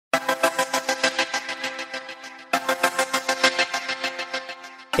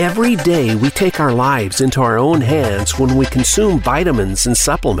Every day we take our lives into our own hands when we consume vitamins and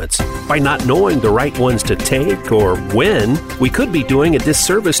supplements. By not knowing the right ones to take or when, we could be doing a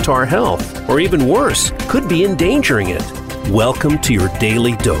disservice to our health, or even worse, could be endangering it. Welcome to your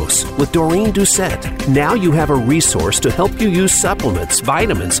Daily Dose with Doreen Doucette. Now you have a resource to help you use supplements,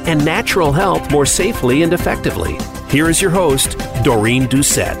 vitamins, and natural health more safely and effectively. Here is your host, Doreen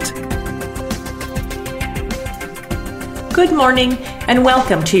Doucette. Good morning and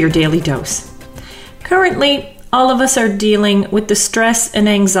welcome to your Daily Dose. Currently, all of us are dealing with the stress and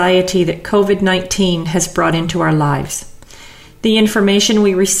anxiety that COVID-19 has brought into our lives. The information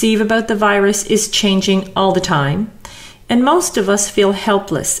we receive about the virus is changing all the time, and most of us feel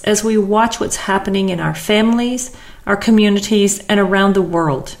helpless as we watch what's happening in our families, our communities, and around the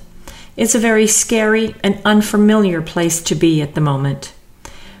world. It's a very scary and unfamiliar place to be at the moment.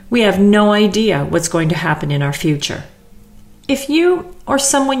 We have no idea what's going to happen in our future. If you or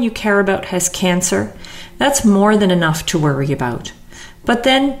someone you care about has cancer, that's more than enough to worry about. But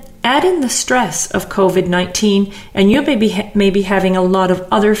then add in the stress of COVID-19 and you may be having a lot of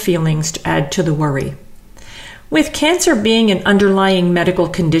other feelings to add to the worry. With cancer being an underlying medical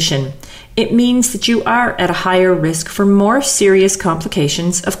condition, it means that you are at a higher risk for more serious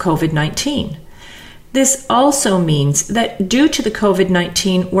complications of COVID-19. This also means that due to the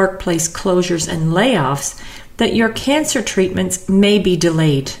COVID-19 workplace closures and layoffs, that your cancer treatments may be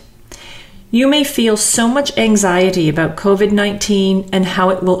delayed. You may feel so much anxiety about COVID-19 and how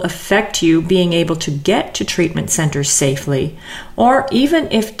it will affect you being able to get to treatment centers safely, or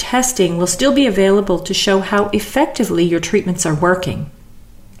even if testing will still be available to show how effectively your treatments are working.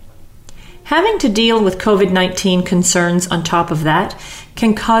 Having to deal with COVID-19 concerns on top of that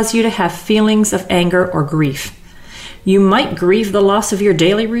can cause you to have feelings of anger or grief. You might grieve the loss of your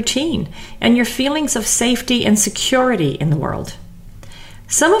daily routine and your feelings of safety and security in the world.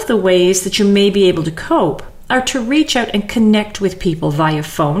 Some of the ways that you may be able to cope are to reach out and connect with people via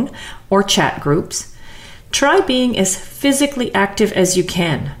phone or chat groups. Try being as physically active as you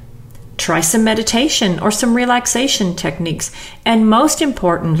can. Try some meditation or some relaxation techniques. And most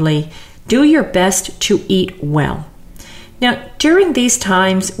importantly, do your best to eat well. Now, during these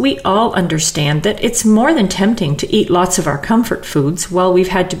times, we all understand that it's more than tempting to eat lots of our comfort foods while we've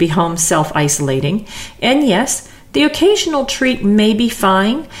had to be home self-isolating. And yes, the occasional treat may be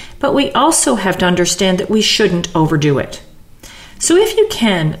fine, but we also have to understand that we shouldn't overdo it. So if you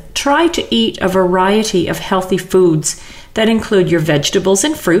can, try to eat a variety of healthy foods that include your vegetables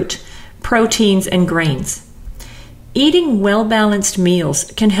and fruit, proteins and grains. Eating well-balanced meals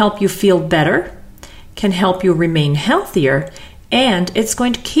can help you feel better, can help you remain healthier, and it's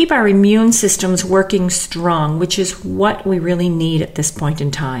going to keep our immune systems working strong, which is what we really need at this point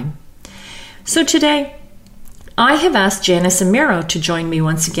in time. So today, I have asked Janice Amirault to join me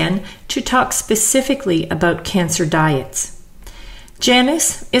once again to talk specifically about cancer diets.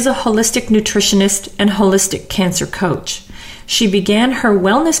 Janice is a holistic nutritionist and holistic cancer coach. She began her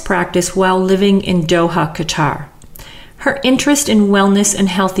wellness practice while living in Doha, Qatar. Her interest in wellness and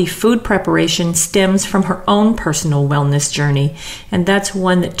healthy food preparation stems from her own personal wellness journey, and that's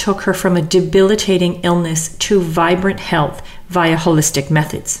one that took her from a debilitating illness to vibrant health via holistic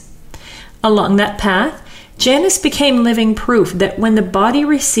methods. Along that path, Janice became living proof that when the body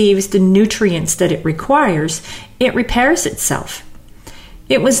receives the nutrients that it requires, it repairs itself.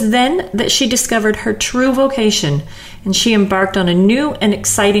 It was then that she discovered her true vocation, and she embarked on a new and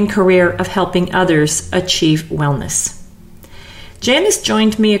exciting career of helping others achieve wellness. Janice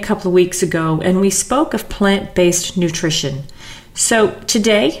joined me a couple of weeks ago, and we spoke of plant-based nutrition. So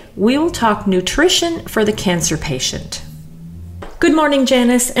today, we will talk nutrition for the cancer patient. Good morning,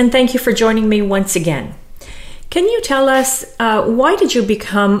 Janice, and thank you for joining me once again. Can you tell us why did you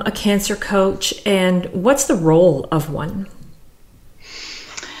become a cancer coach and what's the role of one?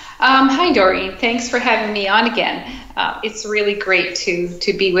 Hi, Doreen. Thanks for having me on again. It's really great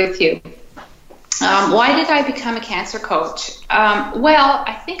to be with you. Why did I become a cancer coach? Well,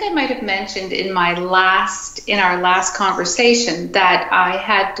 I think I might have mentioned in our last conversation that I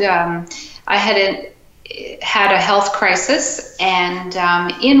had a health crisis, and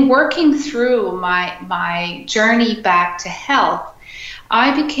in working through my journey back to health,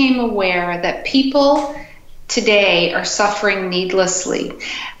 I became aware that people today are suffering needlessly.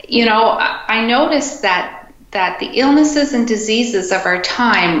 You know, I noticed that the illnesses and diseases of our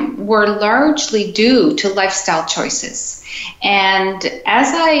time were largely due to lifestyle choices. And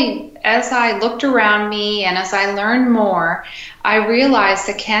as I looked around me and as I learned more, I realized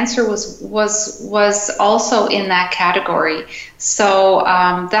that cancer was also in that category. So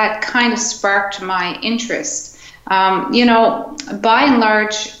that kind of sparked my interest. By and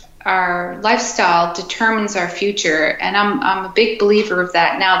large, our lifestyle determines our future, and I'm a big believer of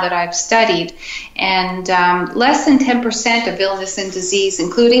that now that I've studied. And less than 10% of illness and disease,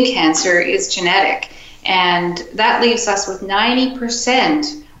 including cancer, is genetic, and that leaves us with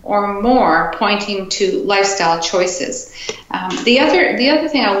 90% or more pointing to lifestyle choices. The other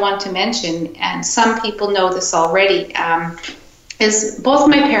thing I want to mention, and some people know this already, is both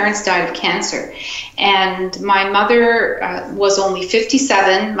my parents died of cancer, and my mother was only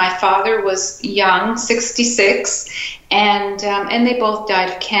 57. My father was young, 66, and they both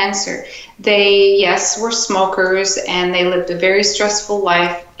died of cancer. They, yes, were smokers, and they lived a very stressful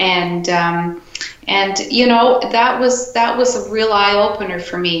life, and that was a real eye opener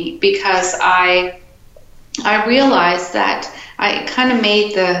for me, because I realized that I kind of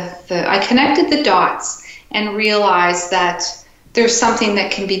made I connected the dots and realized that there's something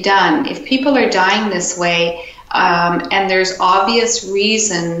that can be done. If people are dying this way, and there's obvious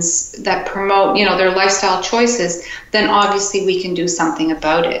reasons that promote, their lifestyle choices, then obviously we can do something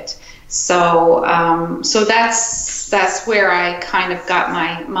about it. So that's where I kind of got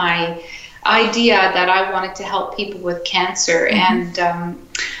my idea that I wanted to help people with cancer. Mm-hmm. And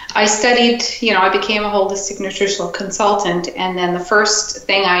I studied, I became a holistic nutritional consultant, and then the first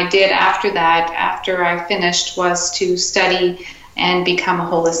thing I did after that, after I finished, was to study and become a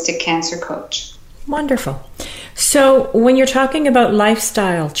holistic cancer coach. Wonderful. So when you're talking about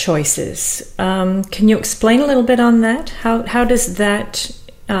lifestyle choices, can you explain a little bit on that? How does that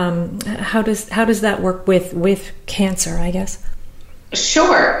work with cancer, I guess?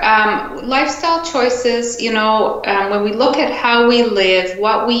 Sure. Lifestyle choices, when we look at how we live,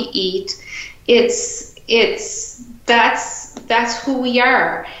 what we eat, that's who we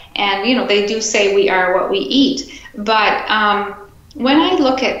are. And, they do say we are what we eat. But when I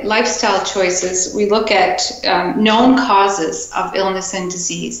look at lifestyle choices, we look at known causes of illness and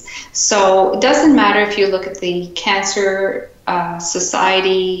disease. So it doesn't matter if you look at the Cancer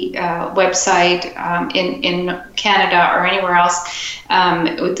Society website in Canada or anywhere else,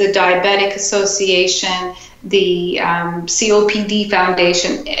 the Diabetic Association, the COPD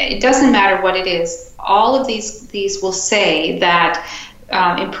Foundation. It doesn't matter what it is. All of these will say that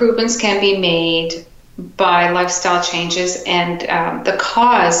improvements can be made by lifestyle changes, and the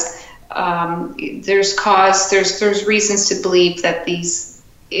cause, there's reasons to believe that these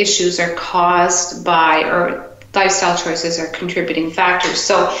issues are caused by, or lifestyle choices are contributing factors.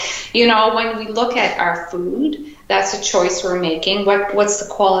 So, when we look at our food, that's a choice we're making. What's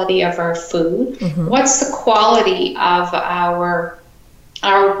the quality of our food? Mm-hmm. What's the quality of our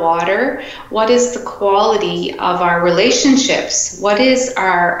water? What is the quality of our relationships? What is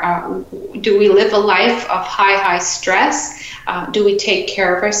do we live a life of high stress? Do we take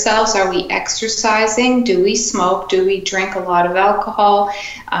care of ourselves? Are we exercising? Do we smoke? Do we drink a lot of alcohol?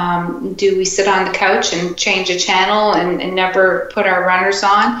 Do we sit on the couch and change a channel and never put our runners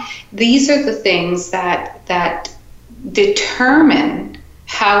on? These are the things that determine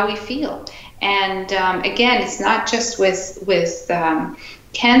how we feel. And again, it's not just with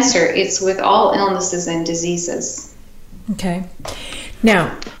cancer, it's with all illnesses and diseases. Okay.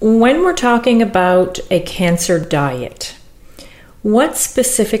 Now, when we're talking about a cancer diet, what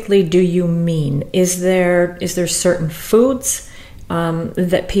specifically do you mean? Is there certain foods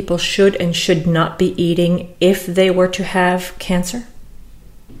that people should and should not be eating if they were to have cancer?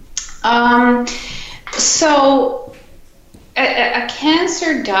 So a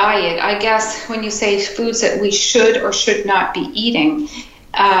cancer diet, I guess when you say foods that we should or should not be eating,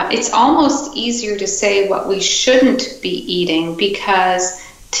 it's almost easier to say what we shouldn't be eating, because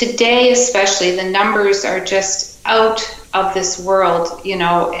today especially the numbers are just out of this world.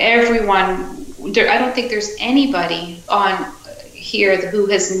 Everyone, I don't think there's anybody on here who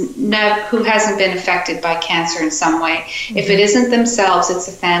hasn't been affected by cancer in some way. Mm-hmm. If it isn't themselves, it's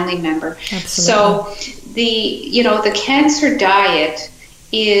a family member. Absolutely. So the cancer diet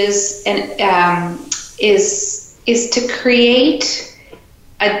is to create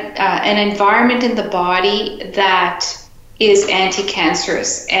an environment in the body that is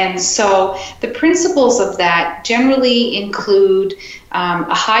anti-cancerous. And so the principles of that generally include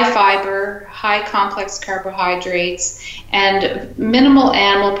a high fiber, high complex carbohydrates, and minimal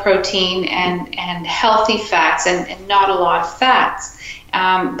animal protein and healthy fats, and not a lot of fats.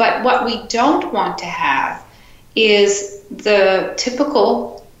 But what we don't want to have is the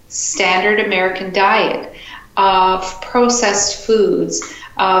typical standard American diet of processed foods,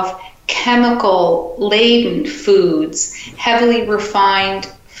 of chemical-laden foods, heavily refined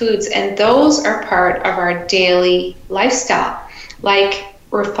foods, and those are part of our daily lifestyle. Like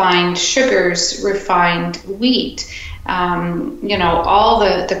refined sugars, refined wheat, all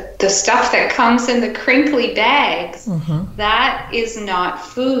the stuff that comes in the crinkly bags, that is not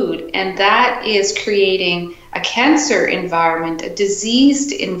food. And that is creating a cancer environment, a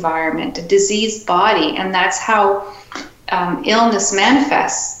diseased environment, a diseased body. And that's how illness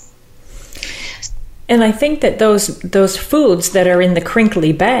manifests. And I think that those foods that are in the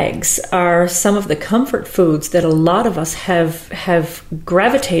crinkly bags are some of the comfort foods that a lot of us have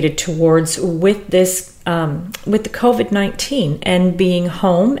gravitated towards with this with the COVID-19 and being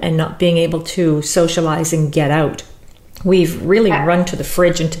home and not being able to socialize and get out. We've really run to the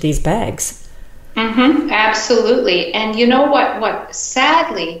fridge and to these bags. Absolutely. And you know what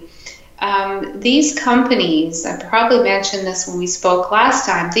sadly, these companies, I probably mentioned this when we spoke last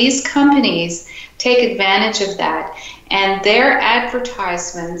time, these companies take advantage of that, and their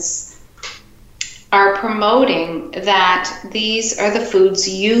advertisements are promoting that these are the foods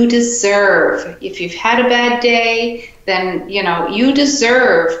you deserve. If you've had a bad day, then you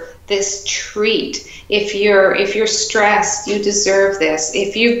deserve this treat. If you're stressed, you deserve this.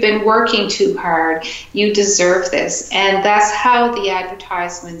 If you've been working too hard, you deserve this. And that's how the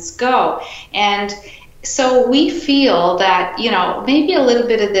advertisements go. And so we feel that, maybe a little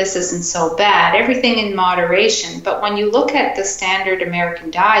bit of this isn't so bad, everything in moderation. But when you look at the standard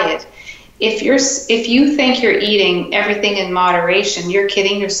American diet, if you think you're eating everything in moderation, you're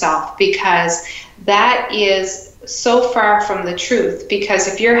kidding yourself, because that is so far from the truth. Because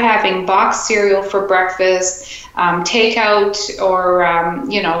if you're having boxed cereal for breakfast, takeout, or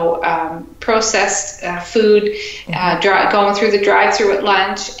processed food, going through the drive-through at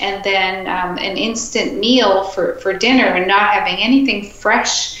lunch, and then an instant meal for dinner, and not having anything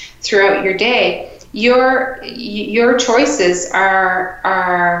fresh throughout your day, your choices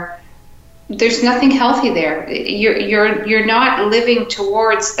are there's nothing healthy there. You're not living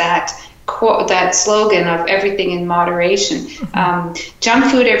towards that slogan of everything in moderation.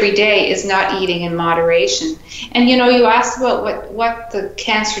 Junk food every day is not eating in moderation. And you asked about what the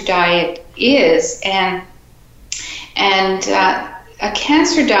cancer diet is, and a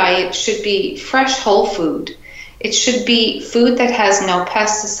cancer diet should be fresh whole food. It should be food that has no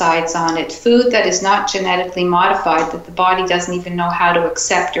pesticides on it, food that is not genetically modified, that the body doesn't even know how to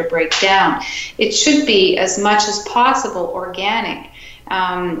accept or break down. It should be, as much as possible, organic.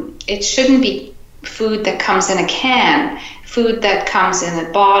 It shouldn't be food that comes in a can, food that comes in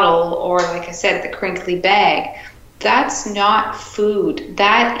a bottle, or, like I said, the crinkly bag. That's not food.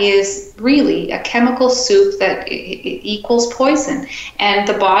 That is really a chemical soup that equals poison. And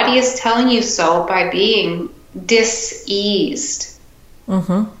the body is telling you so by being diseased.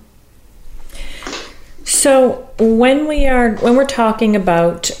 So when we're talking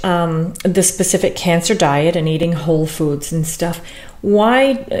about the specific cancer diet and eating whole foods and stuff,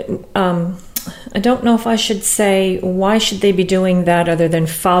 why I don't know if I should say why should they be doing that other than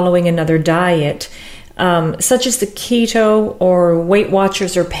following another diet, such as the keto or Weight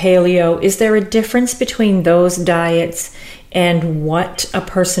Watchers or paleo? Is there a difference between those diets and what a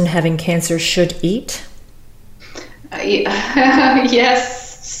person having cancer should eat?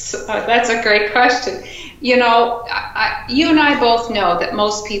 Yes, that's a great question. You and I both know that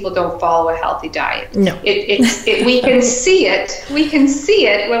most people don't follow a healthy diet. No. We can see it. We can see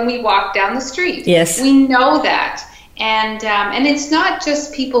it when we walk down the street. Yes. We know that. And it's not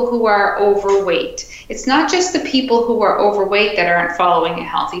just people who are overweight. It's not just the people who are overweight that aren't following a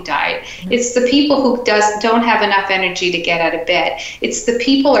healthy diet. It's the people who don't have enough energy to get out of bed. It's the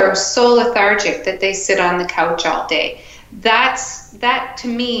people who are so lethargic that they sit on the couch all day. That to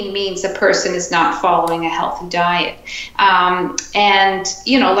me means a person is not following a healthy diet. And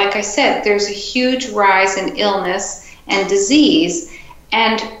like I said, there's a huge rise in illness and disease.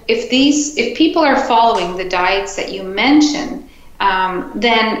 And if people are following the diets that you mentioned,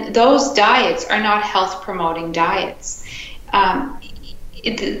 then those diets are not health promoting diets.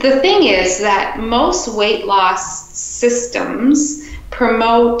 The thing is that most weight loss systems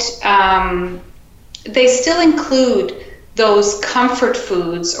promote, they still include those comfort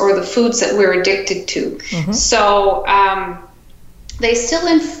foods or the foods that we're addicted to. So they still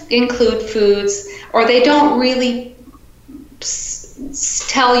include foods, or they don't really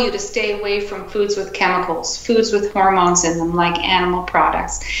tell you to stay away from foods with chemicals, foods with hormones in them, like animal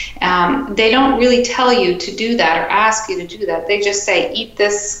products. They don't really tell you to do that or ask you to do that. They just say, eat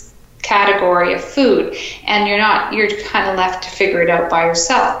this category of food, and you're kind of left to figure it out by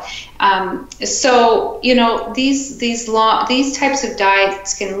yourself. So these types of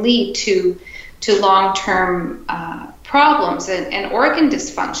diets can lead to long-term problems and organ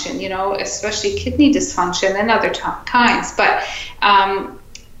dysfunction, especially kidney dysfunction and other kinds. But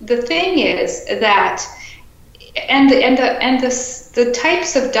the thing is that, the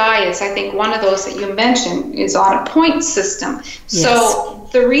types of diets, I think one of those that you mentioned is on a point system. Yes. So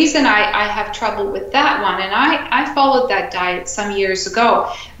the reason I have trouble with that one, and I followed that diet some years ago,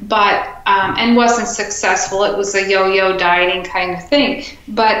 but and wasn't successful. It was a yo-yo dieting kind of thing.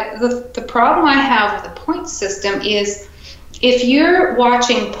 But the problem I have with the point system is, if you're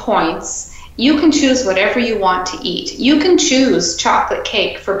watching points, you can choose whatever you want to eat. You can choose chocolate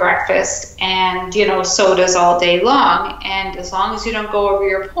cake for breakfast and, sodas all day long. And as long as you don't go over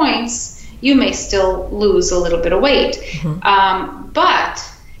your points, you may still lose a little bit of weight. Mm-hmm. But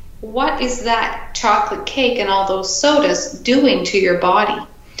what is that chocolate cake and all those sodas doing to your body?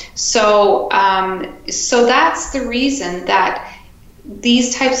 So that's the reason that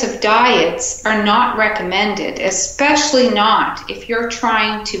these types of diets are not recommended, especially not if you're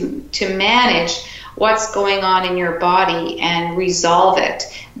trying to manage what's going on in your body and resolve it.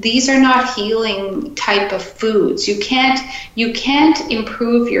 These are not healing type of foods. You can't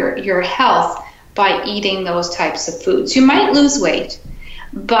improve your health by eating those types of foods. You might lose weight,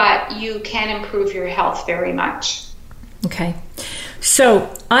 but you can improve your health very much. Okay.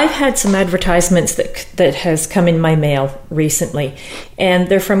 So I've had some advertisements that has come in my mail recently, and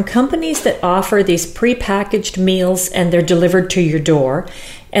they're from companies that offer these prepackaged meals, and they're delivered to your door,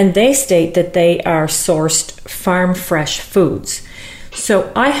 and they state that they are sourced farm fresh foods.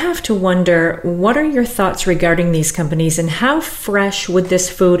 So I have to wonder, what are your thoughts regarding these companies, and how fresh would this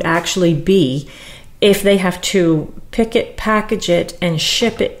food actually be if they have to pick it, package it, and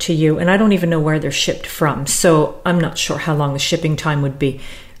ship it to you? And I don't even know where they're shipped from, so I'm not sure how long the shipping time would be.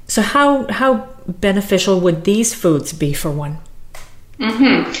 So how beneficial would these foods be for one?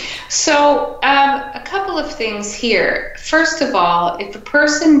 Mm-hmm. So a couple of things here. First of all, if a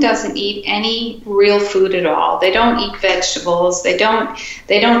person doesn't eat any real food at all, they don't eat vegetables, they don't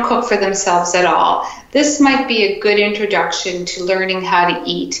cook for themselves at all, this might be a good introduction to learning how to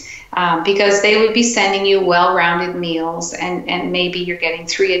eat. Because they would be sending you well-rounded meals, and maybe you're getting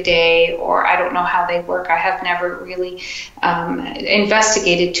 3 a day, or I don't know how they work. I have never really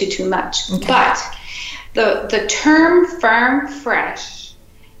investigated too much. Okay. But the term farm fresh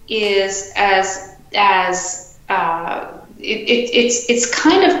is it's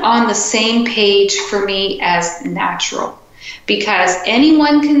kind of on the same page for me as natural, because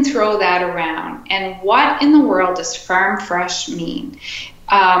anyone can throw that around. And what in the world does farm fresh mean?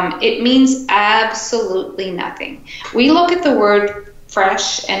 It means absolutely nothing. We look at the word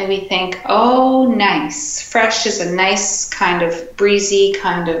fresh and we think, oh, nice. Fresh is a nice kind of breezy,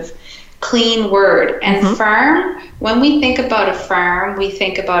 kind of clean word. And mm-hmm. Farm, when we think about a farm, we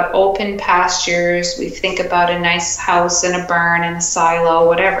think about open pastures, we think about a nice house and a barn and a silo,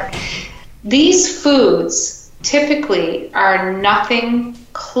 whatever. These foods typically are nothing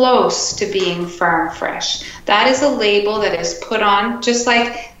close to being farm fresh. That is a label that is put on, just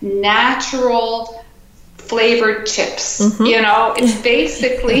like natural flavored chips. Mm-hmm. It's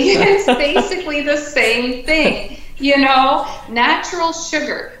basically the same thing. Natural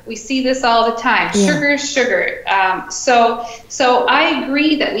sugar. We see this all the time. Yeah. Sugar is sugar. So I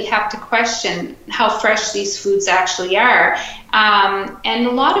agree that we have to question how fresh these foods actually are. And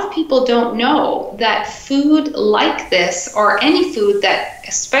a lot of people don't know that food like this, or any food that,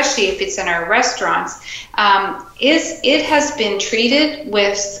 especially if it's in our restaurants, it has been treated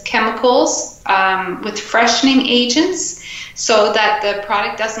with chemicals, with freshening agents, so that the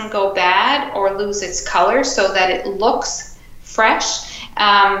product doesn't go bad or lose its color, so that it looks fresh,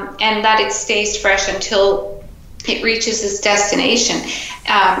 and that it stays fresh until it reaches its destination.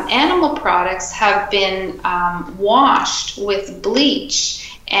 Animal products have been washed with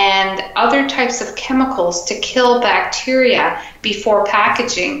bleach and other types of chemicals to kill bacteria before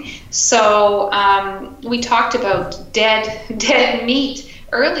packaging. So we talked about dead meat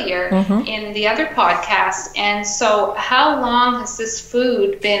earlier mm-hmm. in the other podcast. And so how long has this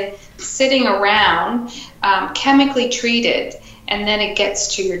food been sitting around, chemically treated, and then it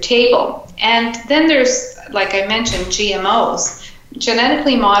gets to your table? And then there's, like I mentioned, GMOs,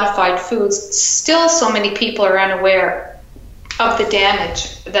 genetically modified foods. Still so many people are unaware of the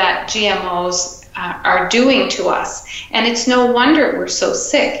damage that GMOs are doing to us. And it's no wonder we're so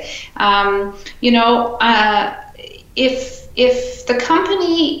sick. If the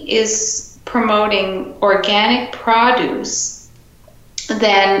company is promoting organic produce,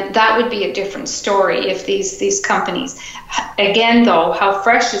 then that would be a different story. If these companies, again though, how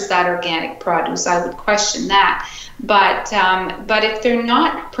fresh is that organic produce? I would question that. But if they're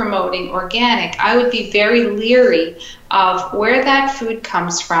not promoting organic, I would be very leery of where that food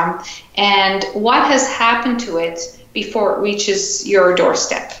comes from and what has happened to it before it reaches your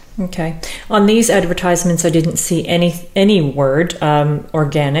doorstep. Okay. On these advertisements, I didn't see any word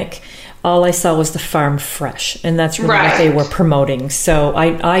organic. All I saw was the farm fresh, and that's really what they were promoting. So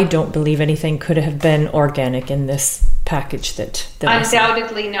I don't believe anything could have been organic in this package that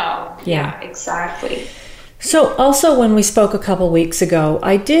undoubtedly no. Yeah, exactly. So also when we spoke a couple weeks ago,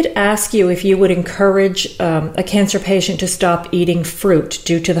 I did ask you if you would encourage a cancer patient to stop eating fruit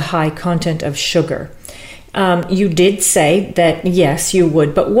due to the high content of sugar. You did say that, yes, you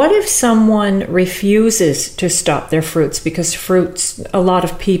would. But what if someone refuses to stop their fruits? Because fruits, a lot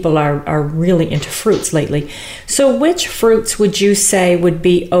of people are really into fruits lately. So which fruits would you say would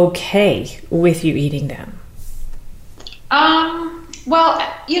be okay with you eating them? Well,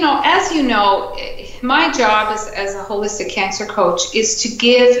 as you know, my job as a holistic cancer coach is to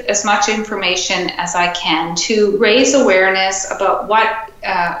give as much information as I can to raise awareness about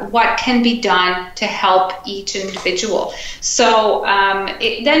what can be done to help each individual. So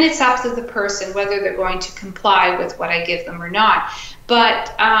then it's up to the person whether they're going to comply with what I give them or not.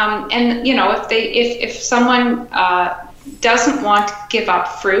 But if someone doesn't want to give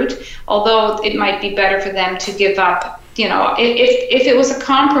up fruit, although it might be better for them to give up. If it was a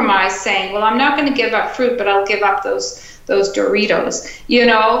compromise saying, well, I'm not going to give up fruit, but I'll give up those Doritos,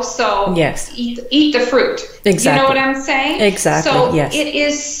 so yes. eat the fruit. Exactly. You know what I'm saying? Exactly. So yes. It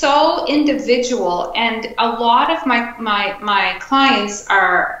is so individual, and a lot of my clients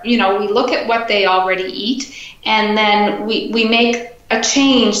are, we look at what they already eat, and then we make a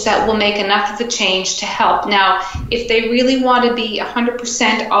change that will make enough of the change to help. Now, if they really want to be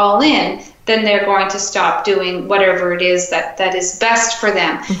 100% all in, then they're going to stop doing whatever it is that is best for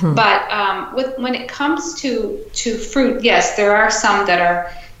them. Mm-hmm. But when it comes to fruit, yes, there are some that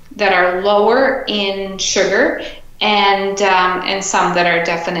are lower in sugar, and some that are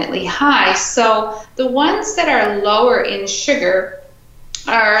definitely high. So the ones that are lower in sugar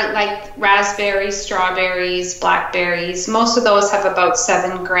are like raspberries, strawberries, blackberries. Most of those have about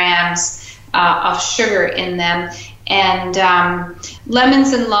 7 grams of sugar in them. And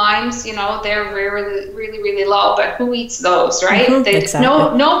lemons and limes, they're really, really, really low. But who eats those, right? Mm-hmm,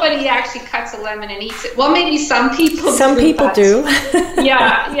 exactly. Nobody actually cuts a lemon and eats it. Well, maybe some people. Some people do.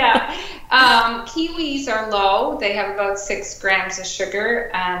 Yeah. Kiwis are low. They have about 6 grams of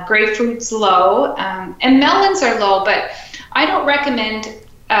sugar. Grapefruit's low, and melons are low. But I don't recommend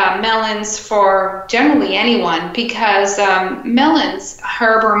melons for generally anyone because melons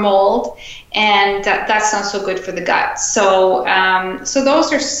harbor mold, and that's not so good for the gut. So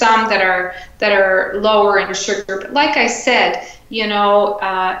those are some that are lower in sugar. But like I said,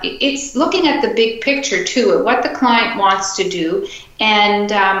 it's looking at the big picture too, at what the client wants to do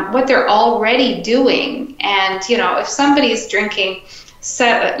and what they're already doing. And if somebody is drinking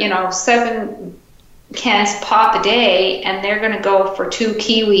 7 cans pop a day and they're going to go for 2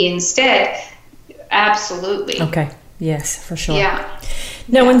 kiwi instead, absolutely. Okay. Yes, for sure. Yeah.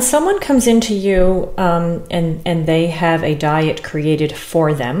 Now, when someone comes into you and they have a diet created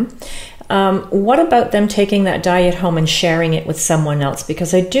for them, what about them taking that diet home and sharing it with someone else?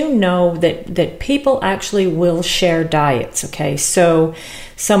 Because I do know that people actually will share diets, okay? So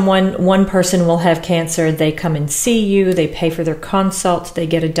one person will have cancer, they come and see you, they pay for their consult, they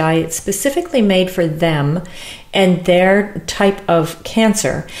get a diet specifically made for them and their type of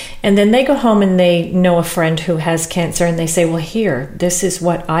cancer. And then they go home and they know a friend who has cancer and they say, well, here, this is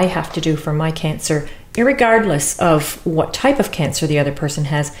what I have to do for my cancer, irregardless of what type of cancer the other person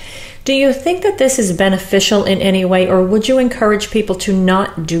has. Do you think that this is beneficial in any way, or would you encourage people to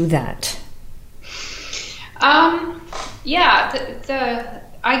not do that?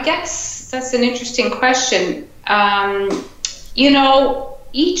 I guess that's an interesting question.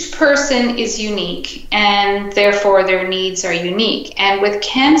 Each person is unique, and therefore their needs are unique. And with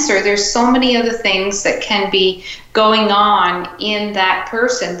cancer, there's so many other things that can be going on in that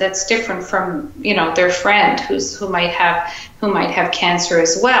person that's different from, their friend who might have cancer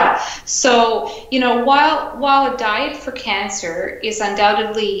as well. So, while a diet for cancer is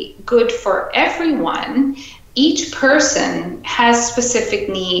undoubtedly good for everyone, each person has specific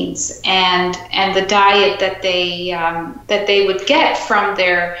needs, and the diet that they would get from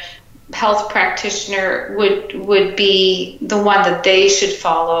their health practitioner would be the one that they should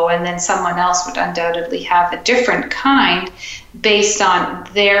follow, and then someone else would undoubtedly have a different kind based on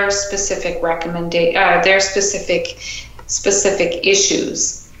their specific their specific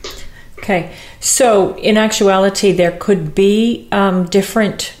issues. Okay. So in actuality, there could be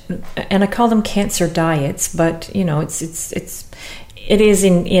different, and I call them cancer diets, but it is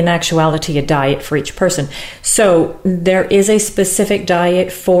in actuality a diet for each person. So there is a specific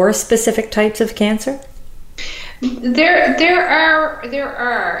diet for specific types of cancer? And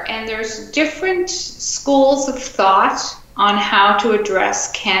there's different schools of thought on how to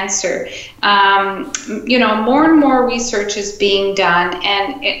address cancer. More and more research is being done,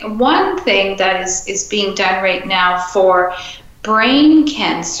 and one thing that is being done right now for brain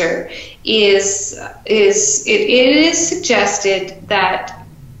cancer is it is suggested that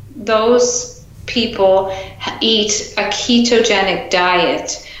those people eat a ketogenic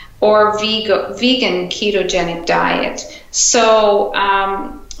diet or vegan ketogenic diet. So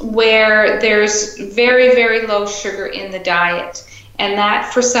where there's very, very low sugar in the diet, and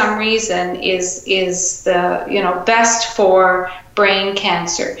that for some reason is the best for brain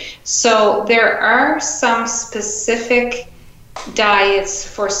cancer. So there are some specific diets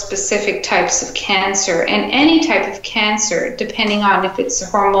for specific types of cancer, and any type of cancer, depending on if it's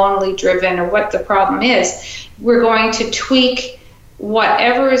hormonally driven or what the problem is, we're going to tweak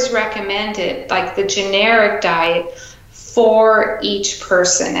whatever is recommended, like the generic diet, for each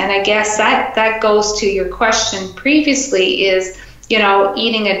person. And I guess that goes to your question previously, is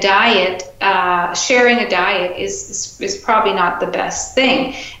eating a diet, sharing a diet is probably not the best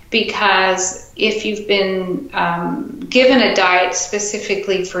thing, because if you've been given a diet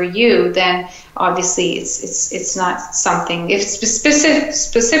specifically for you, then obviously it's not something. If it's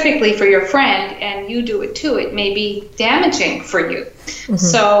specifically for your friend and you do it too, it may be damaging for you. Mm-hmm.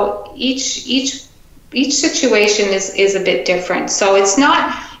 So each situation is a bit different. So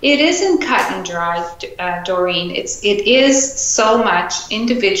it isn't cut and dry, Doreen. It is so much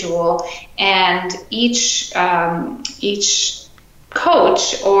individual, and each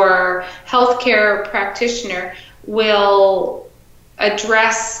coach or healthcare practitioner will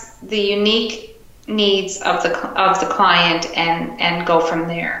address the unique needs of the client and go from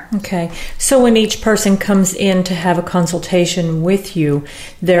there. Okay. So when each person comes in to have a consultation with you,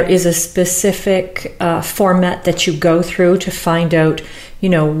 there is a specific format that you go through to find out,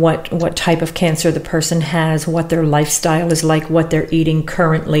 what type of cancer the person has, what their lifestyle is like, what they're eating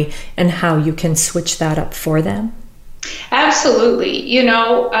currently, and how you can switch that up for them? Absolutely. In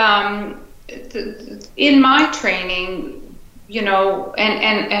my training,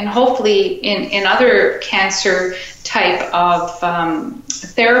 and hopefully in other cancer type of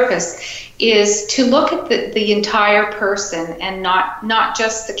therapists, is to look at the entire person and not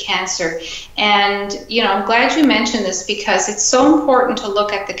just the cancer. And, I'm glad you mentioned this, because it's so important to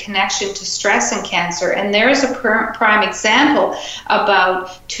look at the connection to stress and cancer. And there's a prime example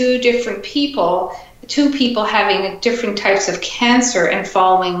about two people having different types of cancer and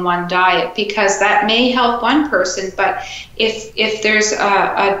following one diet, because that may help one person, but if there's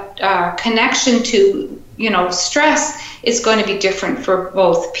a connection to stress, it's going to be different for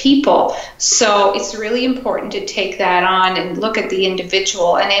both people. So it's really important to take that on and look at the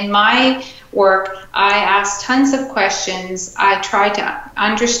individual. And in my work, I ask tons of questions. I try to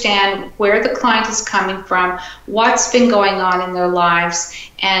understand where the client is coming from, what's been going on in their lives,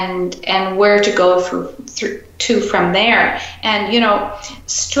 and where to go to from there. And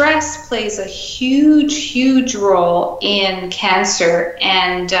stress plays a huge role in cancer.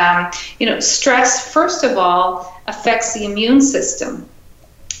 And stress, first of all, affects the immune system,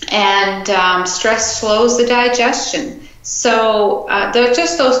 and stress slows the digestion. So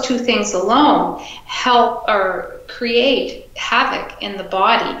just those two things alone help or create havoc in the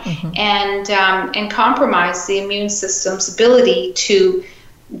body, mm-hmm. and compromise the immune system's ability to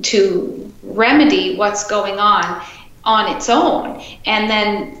remedy what's going on its own. And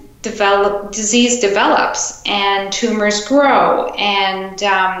then disease develops and tumors grow. And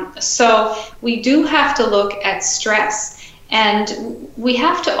so we do have to look at stress. And we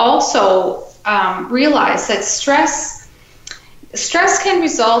have to also realize that stress can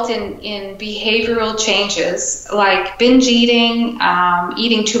result in behavioral changes like binge eating,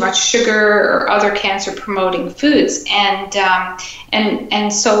 eating too much sugar or other cancer-promoting foods, and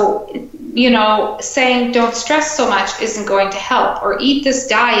so saying don't stress so much isn't going to help, or eat this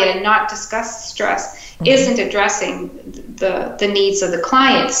diet and not discuss stress mm-hmm. isn't addressing the needs of the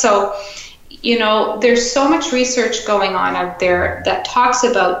client. So there's so much research going on out there that talks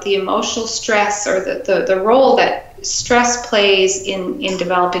about the emotional stress, or the role that stress plays in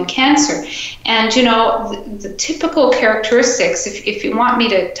developing cancer. And the typical characteristics, if you want me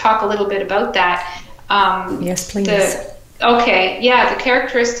to talk a little bit about that. Yes, please. The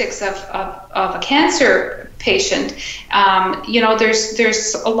characteristics of a cancer patient,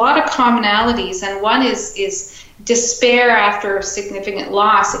 there's a lot of commonalities, and one is despair after a significant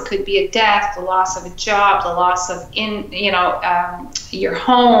loss. It could be a death, the loss of a job, the loss of your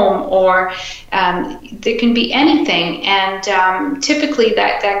home, or there can be anything. And typically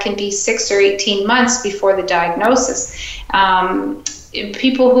that can be 6 or 18 months before the diagnosis.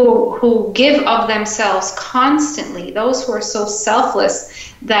 People who give of themselves constantly, those who are so selfless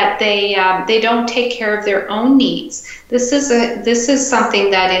that they don't take care of their own needs. This is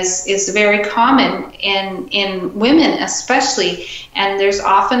something that is very common in women especially, and there's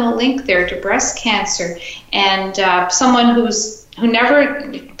often a link there to breast cancer. And someone who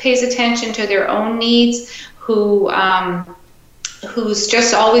never pays attention to their own needs, who's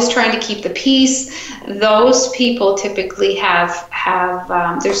just always trying to keep the peace, those people typically have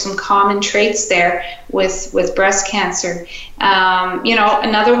there's some common traits there with breast cancer.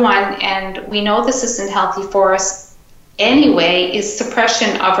 Another one, and we know this isn't healthy for us anyway, is suppression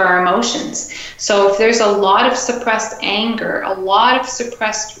of our emotions. So if there's a lot of suppressed anger, a lot of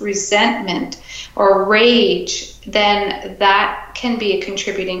suppressed resentment or rage, then that can be a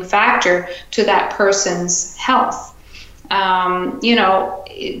contributing factor to that person's health.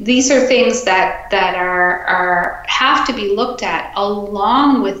 These are things that are have to be looked at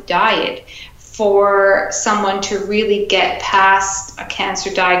along with diet for someone to really get past a cancer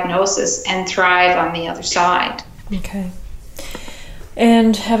diagnosis and thrive on the other side. Okay.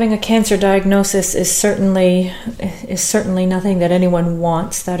 And having a cancer diagnosis is certainly nothing that anyone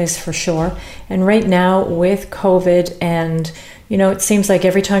wants, that is for sure. And right now with COVID, and it seems like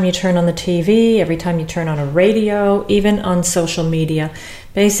every time you turn on the TV, every time you turn on a radio, even on social media,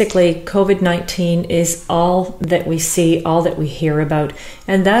 basically COVID-19 is all that we see, all that we hear about,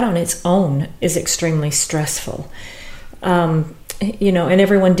 and that on its own is extremely stressful. And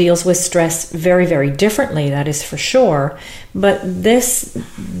everyone deals with stress very, very differently, that is for sure. But this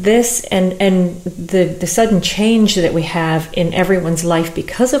and the sudden change that we have in everyone's life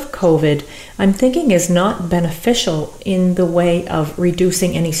because of COVID, I'm thinking is not beneficial in the way of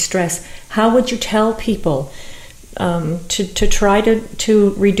reducing any stress. How would you tell people to try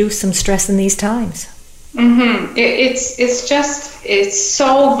to reduce some stress in these times? Mm-hmm. It's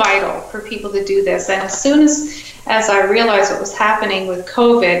so vital for people to do this. And as soon as I realized what was happening with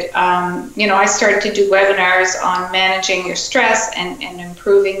COVID, I started to do webinars on managing your stress and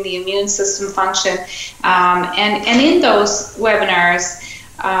improving the immune system function. And in those webinars,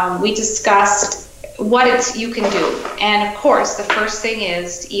 we discussed what you can do. And of course, the first thing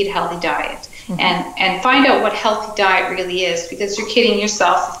is to eat a healthy diet. Mm-hmm. And find out what healthy diet really is, because you're kidding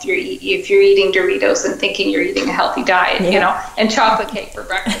yourself if you're eating Doritos and thinking you're eating a healthy diet, and chocolate cake for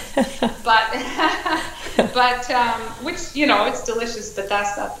breakfast. But which it's delicious, but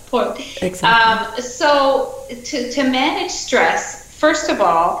that's not the point. Exactly. So to manage stress, first of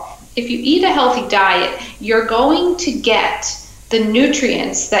all, if you eat a healthy diet, you're going to get the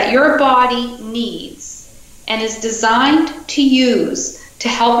nutrients that your body needs and is designed to use to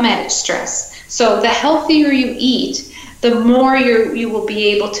help manage stress. So the healthier you eat, the more you will be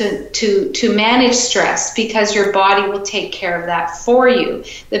able to manage stress, because your body will take care of that for you.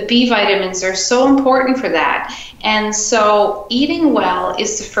 The B vitamins are so important for that. And so eating well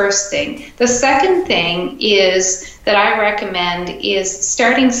is the first thing. The second thing is that I recommend is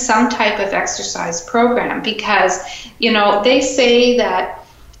starting some type of exercise program, because, they say that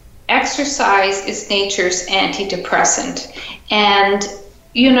exercise is nature's antidepressant. And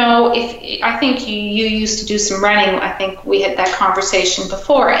if I think you used to do some running, I think we had that conversation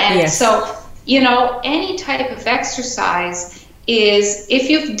before. And yes. So, any type of exercise is, if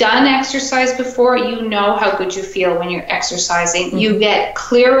you've done exercise before, you know how good you feel when you're exercising. Mm-hmm. You get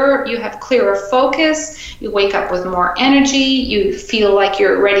clearer, you have clearer focus, you wake up with more energy, you feel like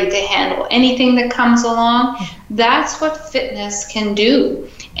you're ready to handle anything that comes along. Mm-hmm. That's what fitness can do.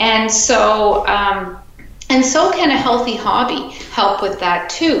 And so, can a healthy hobby help with that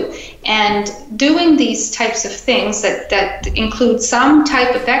too. And doing these types of things that include some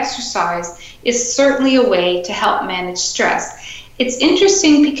type of exercise is certainly a way to help manage stress. It's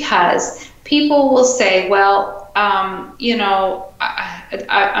interesting because people will say, well, I'm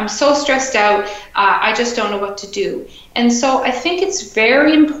so stressed out, I just don't know what to do. And so I think it's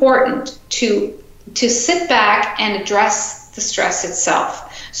very important to sit back and address the stress itself.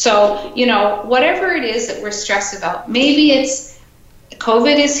 So, whatever it is that we're stressed about, maybe it's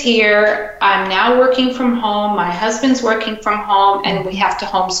COVID is here, I'm now working from home, my husband's working from home, and we have to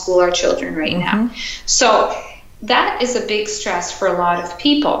homeschool our children right now. So that is a big stress for a lot of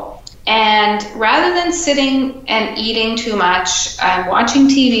people. And rather than sitting and eating too much and watching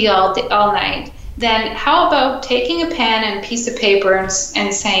TV all night, then how about taking a pen and a piece of paper and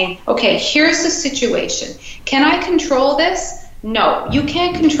saying, okay, here's the situation. Can I control this? No, you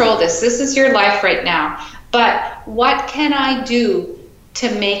can't control this. This is your life right now. But what can I do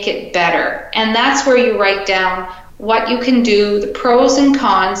to make it better? And that's where you write down what you can do, the pros and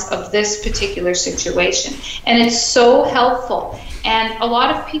cons of this particular situation. And it's so helpful. And a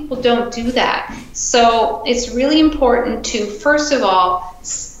lot of people don't do that. So it's really important to, first of all,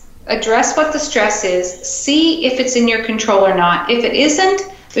 address what the stress is, see if it's in your control or not. If it isn't,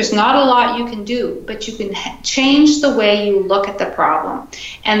 there's not a lot you can do, but you can change the way you look at the problem.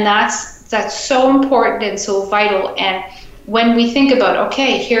 And that's so important and so vital. And when we think about,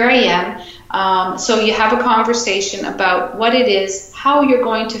 okay, here I am, so you have a conversation about what it is, how you're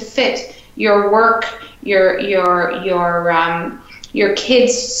going to fit your work, your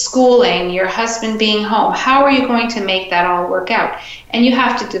kids' schooling, your husband being home. How are you going to make that all work out? And you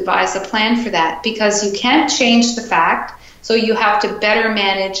have to devise a plan for that, because you can't change the fact, so you have to better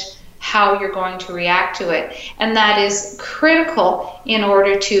manage how you're going to react to it. And that is critical in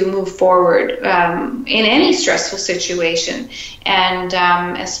order to move forward in any stressful situation. And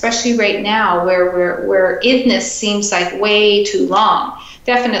especially right now where illness seems like way too long,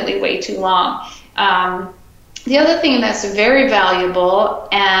 definitely way too long. The other thing that's very valuable,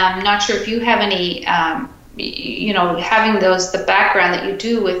 and I'm not sure if you have any, having the background that you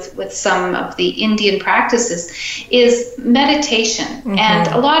do with some of the Indian practices, is meditation. Mm-hmm. And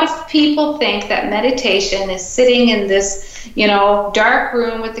a lot of people think that meditation is sitting in this, dark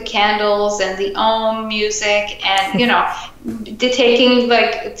room with the candles and the Om music and, taking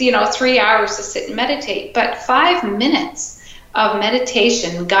 3 hours to sit and meditate. But 5 minutes of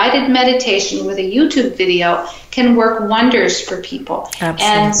meditation, guided meditation with a YouTube video, can work wonders for people.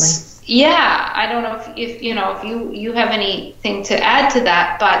 Absolutely. And I don't know if you have anything to add to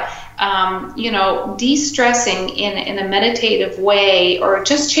that, but de-stressing in a meditative way, or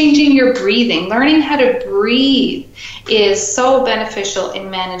just changing your breathing, learning how to breathe, is so beneficial in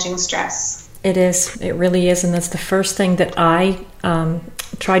managing stress. It is. It really is. And that's the first thing that I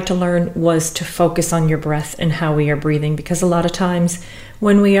tried to learn, was to focus on your breath and how we are breathing. Because a lot of times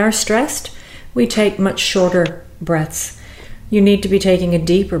when we are stressed, we take much shorter breaths. You need to be taking a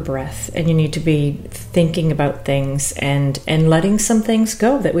deeper breath, and you need to be thinking about things and letting some things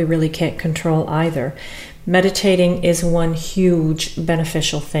go that we really can't control either. Meditating is one huge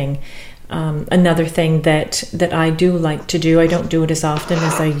beneficial thing. Another thing that I do like to do, I don't do it as often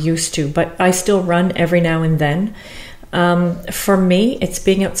as I used to, but I still run every now and then. For me, it's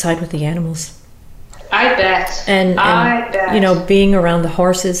being outside with the animals. I bet. And being around the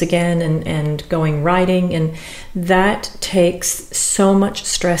horses again and going riding, and that takes so much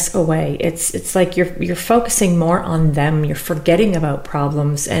stress away. It's like you're focusing more on them. You're forgetting about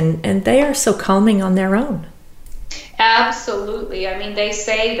problems, and they are so calming on their own. Absolutely. I mean, they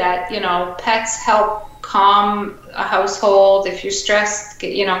say that, pets help calm a household. If you're stressed,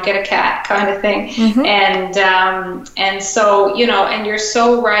 get a cat, kind of thing. Mm-hmm. And so, and you're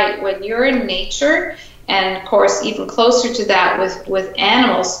so right. When you're in nature, and of course, even closer to that with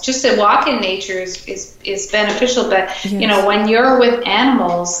animals, just a walk in nature is beneficial. But, yes. When you're with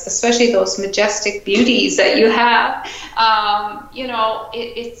animals, especially those majestic beauties that you have,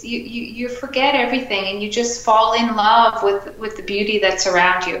 you forget everything, and you just fall in love with the beauty that's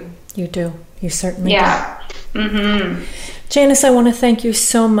around you. You do. You certainly do. Mm-hmm. Janice, I want to thank you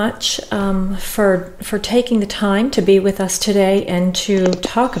so much for taking the time to be with us today and to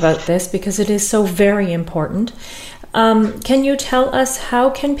talk about this, because it is so very important. Can you tell us, how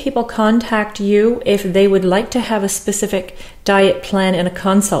can people contact you if they would like to have a specific diet plan and a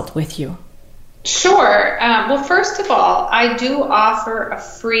consult with you? Sure. Well, first of all, I do offer a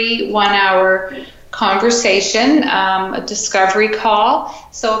free 1-hour conversation, a discovery call.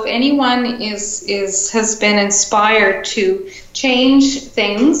 So if anyone has been inspired to change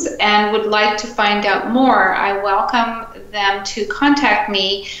things and would like to find out more, I welcome them to contact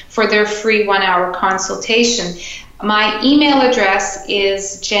me for their free 1-hour consultation. My email address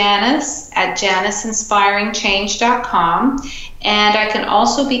is janice@janiceinspiringchange.com, and I can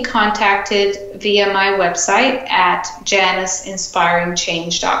also be contacted via my website at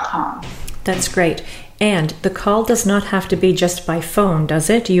janiceinspiringchange.com. That's great. And the call does not have to be just by phone, does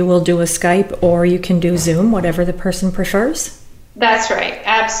it? You will do a Skype, or you can do Zoom, whatever the person prefers? That's right.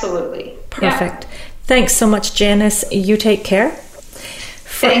 Absolutely. Perfect. Yeah. Thanks so much, Janice. You take care.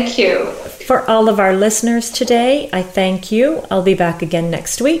 Thank you. For all of our listeners today, I thank you. I'll be back again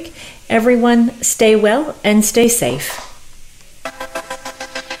next week. Everyone, stay well and stay safe.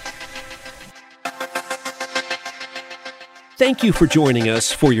 Thank you for joining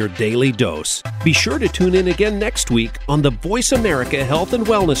us for your Daily Dose. Be sure to tune in again next week on the Voice America Health and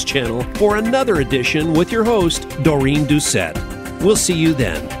Wellness channel for another edition with your host, Doreen Doucette. We'll see you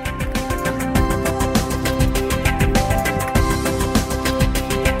then.